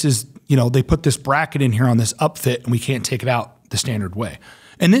this is, you know, they put this bracket in here on this upfit and we can't take it out the standard way.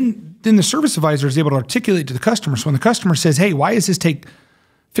 And then the service advisor is able to articulate to the customer. So when the customer says, hey, why does this take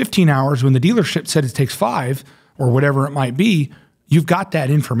 15 hours when the dealership said it takes 5 or whatever it might be, you've got that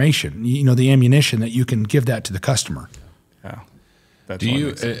information, you know, the ammunition that you can give that to the customer. Yeah.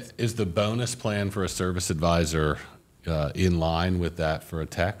 Is the bonus plan for a service advisor in line with that for a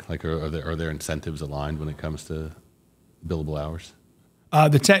tech? Like, are there incentives aligned when it comes to billable hours?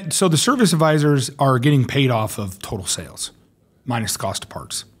 So the service advisors are getting paid off of total sales minus the cost of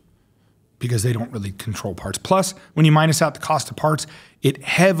parts because they don't really control parts. Plus, when you minus out the cost of parts, it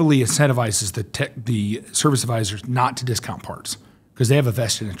heavily incentivizes the service advisors not to discount parts because they have a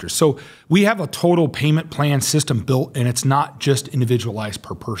vested interest. So we have a total payment plan system built, and it's not just individualized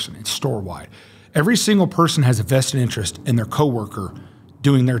per person. It's store-wide. Every single person has a vested interest in their coworker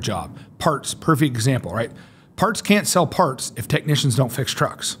doing their job. Parts, perfect example, right? Parts can't sell parts if technicians don't fix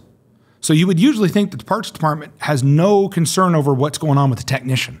trucks. So you would usually think that the parts department has no concern over what's going on with the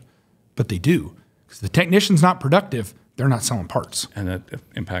technician, but they do. Because the technician's not productive, they're not selling parts. And that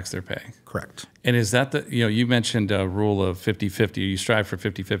impacts their pay. Correct. And is that you mentioned a rule of 50-50, you strive for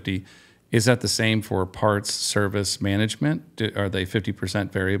 50-50. Is that the same for parts service management? Are they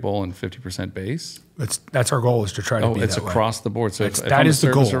 50% variable and 50% base? That's our goal, is to try to be that way. It's across the board. So that is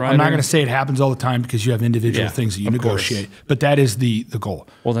the goal. I'm not going to say it happens all the time because you have individual things that you negotiate, but that is the goal.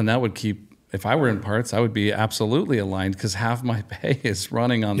 Well, then that would keep, if I were in parts, I would be absolutely aligned because half my pay is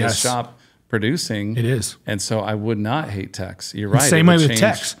running on this shop producing. It is. And so I would not hate techs. You're right. Same way with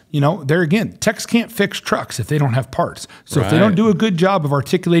techs. You know, there again, techs can't fix trucks if they don't have parts. So if they don't do a good job of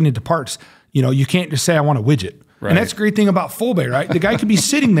articulating it to parts, you know, you can't just say, I want a widget. Right. And that's the great thing about Fullbay, right? The guy could be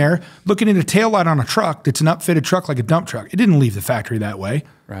sitting there looking at a taillight on a truck that's an upfitted truck like a dump truck. It didn't leave the factory that way.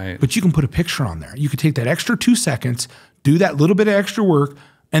 Right. But you can put a picture on there. You could take that extra 2 seconds, do that little bit of extra work,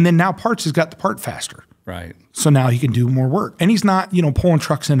 and then now parts has got the part faster. Right. So now he can do more work. And he's not, you know, pulling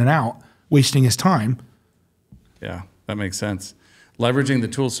trucks in and out, wasting his time. Yeah, that makes sense. Leveraging the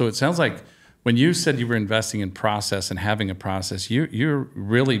tools. So it sounds like when you said you were investing in process and having a process, you're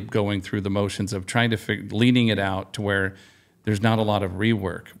really going through the motions of trying to leaning it out to where there's not a lot of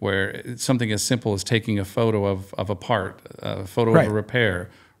rework, where it's something as simple as taking a photo of a part, a photo of a repair,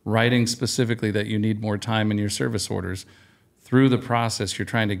 writing specifically that you need more time in your service orders. Through the process, you're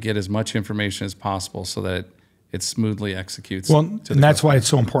trying to get as much information as possible so that it smoothly executes. Well, and that's why it's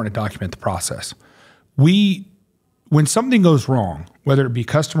so important to document the process. When something goes wrong, whether it be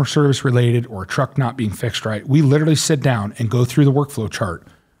customer service related or a truck not being fixed right, we literally sit down and go through the workflow chart.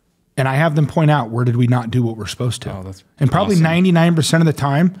 And I have them point out, where did we not do what we're supposed to? And probably 99% of the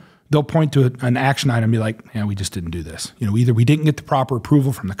time, they'll point to an action item and be like, yeah, we just didn't do this. You know, either we didn't get the proper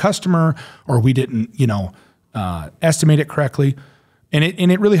approval from the customer or we didn't, you know, estimate it correctly. And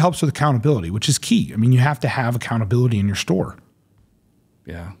it really helps with accountability, which is key. I mean, you have to have accountability in your store.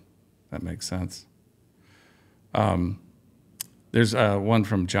 Yeah, that makes sense. There's one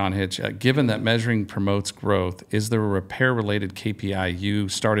from John Hitch. Given that measuring promotes growth, is there a repair-related KPI you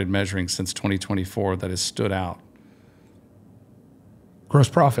started measuring since 2024 that has stood out? Gross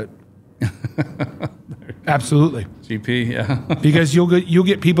profit. Absolutely. GP, yeah. Because you'll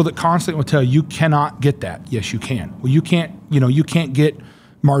get people that constantly will tell you cannot get that. Yes, you can. Well, you can't get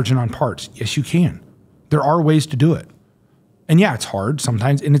margin on parts. Yes, you can. There are ways to do it. And yeah, it's hard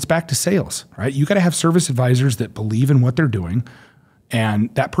sometimes, and it's back to sales, right? You got to have service advisors that believe in what they're doing,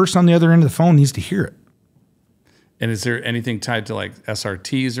 and that person on the other end of the phone needs to hear it. And is there anything tied to like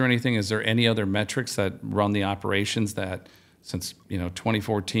SRTs or anything? Is there any other metrics that run the operations that since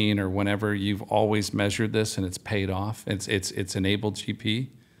 2014 or whenever you've always measured this and it's paid off? It's enabled GP.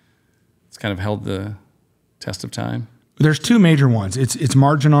 It's kind of held the test of time. There's two major ones. It's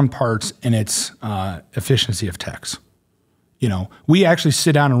margin on parts and it's efficiency of techs. We actually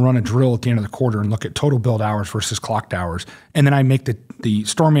sit down and run a drill at the end of the quarter and look at total build hours versus clocked hours. And then I make the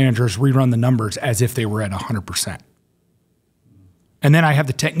store managers rerun the numbers as if they were at 100%. And then I have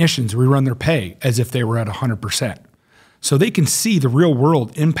the technicians rerun their pay as if they were at 100%. So they can see the real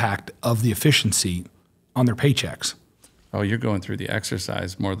world impact of the efficiency on their paychecks. Oh, you're going through the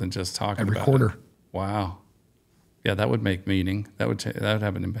exercise more than just talking about it. Every quarter. Wow. Yeah, that would make meaning. That would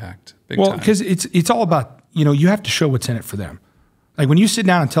have an impact. Big well, time. because it's all about, you have to show what's in it for them. Like when you sit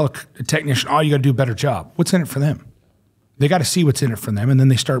down and tell a technician, oh, you got to do a better job. What's in it for them? They got to see what's in it for them, and then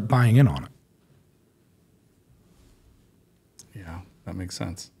they start buying in on it. Yeah, that makes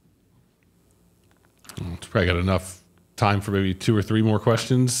sense. It's probably got enough time for maybe 2 or 3 more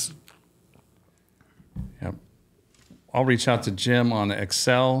questions. Yep. I'll reach out to Jim on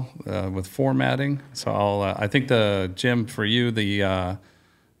Excel with formatting. So I think Jim, for you, the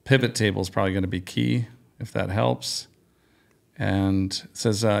pivot table is probably going to be key, if that helps. And it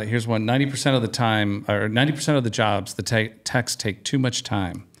says, here's one, 90% of the time, or 90% of the jobs, the techs take too much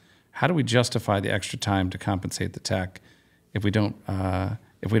time. How do we justify the extra time to compensate the tech? If we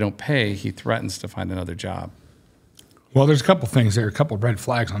don't pay, he threatens to find another job. Well, there's a couple things there, a couple of red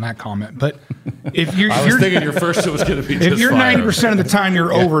flags on that comment. But if you're, I was thinking your first was going to be if you're 90% of the time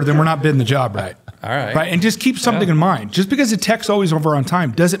you're over, then we're not bidding the job right. All right. Right. And just keep something in mind. Just because the tech's always over on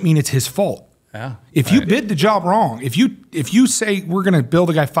time doesn't mean it's his fault. Yeah. If you bid the job wrong, if you say we're going to build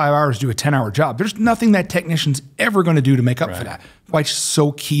a guy 5 hours to do a 10-hour job, there's nothing that technician's ever going to do to make up for that. Why it's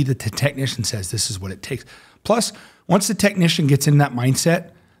so key that the technician says this is what it takes. Plus, once the technician gets in that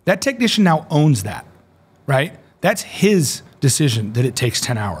mindset, that technician now owns that, right? That's his decision that it takes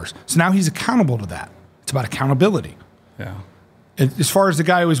 10 hours. So now he's accountable to that. It's about accountability. Yeah. And as far as the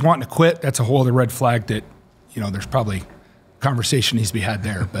guy who's wanting to quit, that's a whole other red flag that, there's probably conversation needs to be had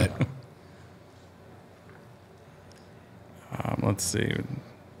there, but... Let's see.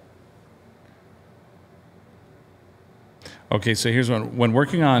 Okay, so here's one. When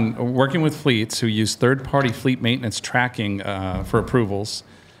working with fleets who use third-party fleet maintenance tracking for approvals,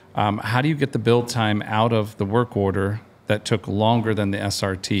 how do you get the build time out of the work order that took longer than the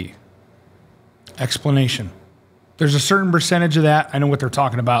SRT? Explanation. There's a certain percentage of that. I know what they're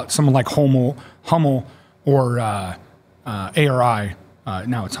talking about. Someone like Hummel or ARI.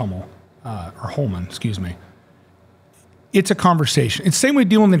 Now it's Hummel or Holman. Excuse me. It's a conversation. It's the same way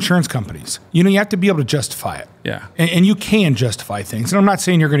dealing with insurance companies. You have to be able to justify it. Yeah. And you can justify things. And I'm not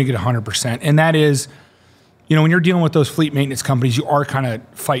saying you're going to get 100%. And that is, when you're dealing with those fleet maintenance companies, you are kind of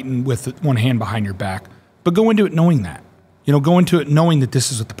fighting with one hand behind your back. But go into it knowing that. Go into it knowing that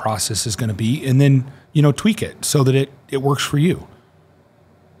this is what the process is going to be. And then, tweak it so that it works for you.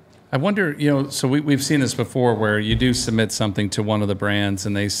 I wonder, so we've seen this before where you do submit something to one of the brands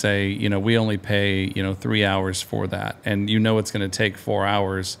and they say, we only pay, 3 hours for that. And it's going to take 4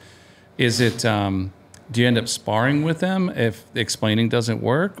 hours. Is it, do you end up sparring with them if explaining doesn't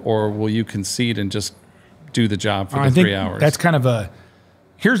work, or will you concede and just do the job for the 3 hours? That's kind of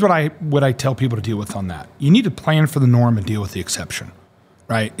here's what I tell people to deal with on that. You need to plan for the norm and deal with the exception,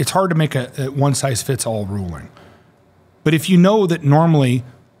 right? It's hard to make a one-size-fits-all ruling. But if you know that normally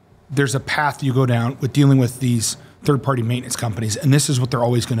there's a path you go down with dealing with these third-party maintenance companies, and this is what they're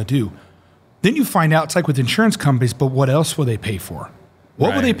always going to do. Then you find out, it's like with insurance companies, but what else will they pay for?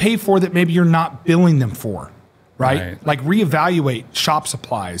 What will they pay for that maybe you're not billing them for, right? Like reevaluate shop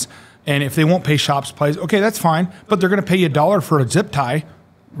supplies. And if they won't pay shop supplies, okay, that's fine, but they're going to pay you $1 for a zip tie.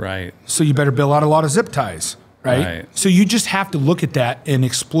 Right. So you better bill out a lot of zip ties, right? So you just have to look at that and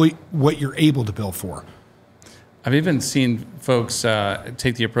exploit what you're able to bill for. I've even seen folks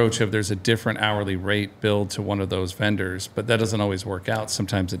take the approach of there's a different hourly rate billed to one of those vendors, but that doesn't always work out.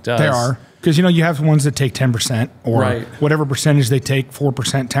 Sometimes it does. There are. Because, you have ones that take 10% or whatever percentage they take, 4%,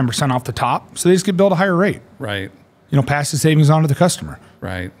 10% off the top. So they just get billed a higher rate. Right. Pass the savings on to the customer.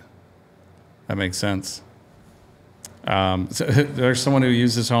 Right. That makes sense. So there's someone who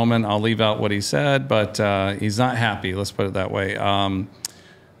uses Holman. I'll leave out what he said, but he's not happy. Let's put it that way.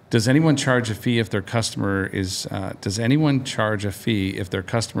 Does anyone charge a fee if their customer is? Does anyone charge a fee if their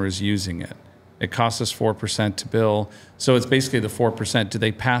customer is using it? It costs us 4% to bill, so it's basically the 4%. Do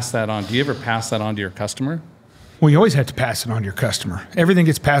they pass that on? Do you ever pass that on to your customer? Well, you always have to pass it on to your customer. Everything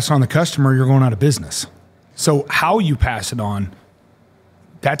gets passed on to the customer, you're going out of business. So how you pass it on,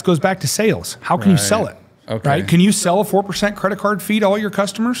 that goes back to sales. How can you sell it? Okay. Right? Can you sell a 4% credit card fee to all your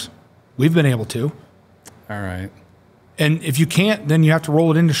customers? We've been able to. All right. And if you can't, then you have to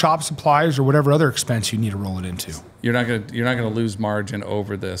roll it into shop supplies or whatever other expense you need to roll it into. You're not gonna lose margin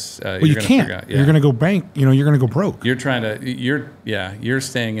over this. Well, you can't. You're gonna go bank. You're gonna go broke. You're trying to. You're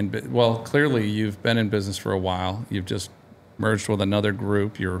staying in. Well, clearly you've been in business for a while. You've just merged with another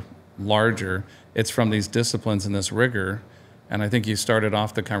group. You're larger. It's from these disciplines and this rigor. And I think you started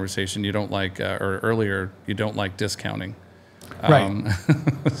off the conversation. You don't like, or earlier, you don't like discounting. Right.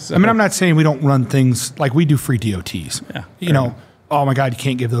 So. I mean, I'm not saying we don't run things like we do free DOTs. Yeah. You know, oh my God, you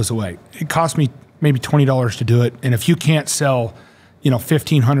can't give those away. It cost me maybe $20 to do it. And if you can't sell,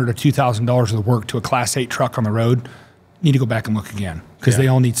 $1,500 or $2,000 of the work to a Class 8 truck on the road, you need to go back and look again because they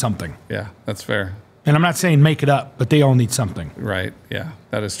all need something. Yeah, that's fair. And I'm not saying make it up, but they all need something. Right. Yeah,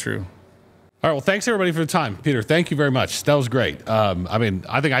 that is true. All right. Well, thanks everybody for the time. Peter, thank you very much. That was great. I mean,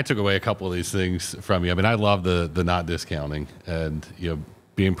 I think I took away a couple of these things from you. I mean, I love the not discounting and,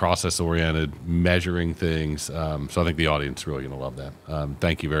 being process oriented, measuring things. So I think the audience is really going to love that.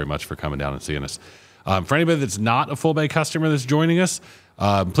 Thank you very much for coming down and seeing us. For anybody that's not a Fullbay customer that's joining us,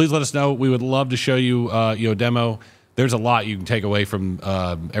 please let us know. We would love to show you, a demo. There's a lot you can take away from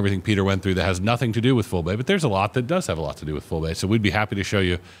everything Peter went through that has nothing to do with Fullbay, but there's a lot that does have a lot to do with Fullbay. So we'd be happy to show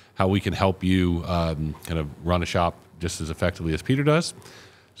you how we can help you kind of run a shop just as effectively as Peter does.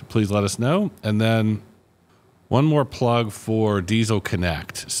 So please let us know. And then one more plug for Diesel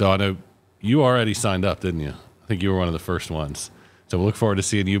Connect. So I know you already signed up, didn't you? I think you were one of the first ones. So we'll look forward to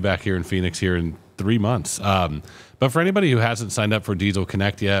seeing you back here in Phoenix here in 3 months. But for anybody who hasn't signed up for Diesel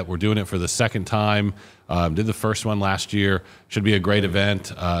Connect yet, we're doing it for the second time. Did the first one last year. Should be a great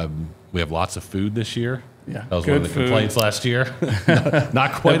event. We have lots of food this year. Yeah, that was one of the complaints last year.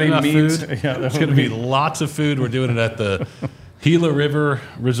 Not quite enough food. Yeah, there's going to be lots of food. We're doing it at the Gila River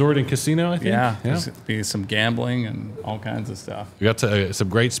Resort and Casino, I think. Yeah, there's going to be some gambling and all kinds of stuff. We got some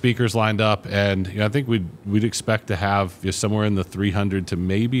great speakers lined up, and I think we'd expect to have somewhere in the 300 to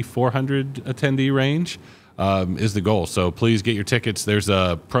maybe 400 attendee range is the goal. So please get your tickets. There's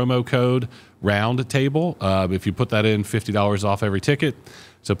a promo code Roundtable. If you put that in, $50 off every ticket.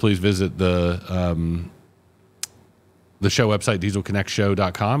 So please visit the show website,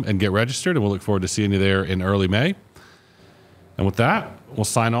 dieselconnectshow.com, and get registered, and we'll look forward to seeing you there in early May. And with that, we'll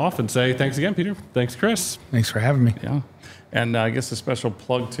sign off and say thanks again, Peter. Thanks, Chris. Thanks for having me. Yeah. And I guess a special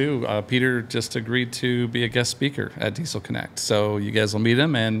plug, too. Peter just agreed to be a guest speaker at Diesel Connect. So you guys will meet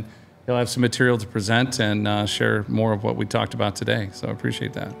him, and he'll have some material to present and share more of what we talked about today. So I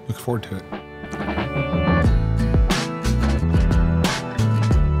appreciate that. Look forward to it.